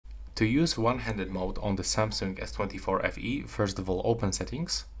To use one-handed mode on the Samsung S24 FE, first of all open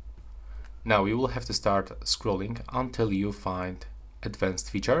settings. Now you will have to start scrolling until you find advanced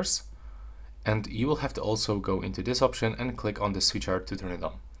features, and you will have to also go into this option and click on the switcher to turn it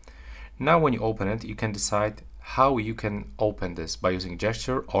on. Now when you open it, you can decide how you can open this by using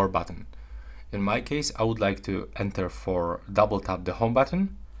gesture or button. In my case, I would like to enter for double tap the home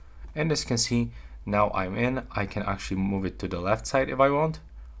button, and as you can see, now I'm in. I can actually move it to the left side if I want,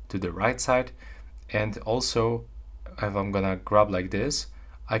 to the right side, and also if I'm gonna grab like this,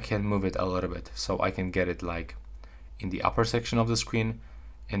 I can move it a little bit, so I can get it like in the upper section of the screen,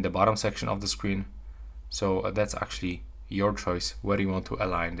 in the bottom section of the screen. So that's actually your choice where you want to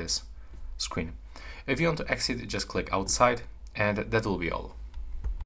align this screen. If you want to exit, just click outside, and that will be all.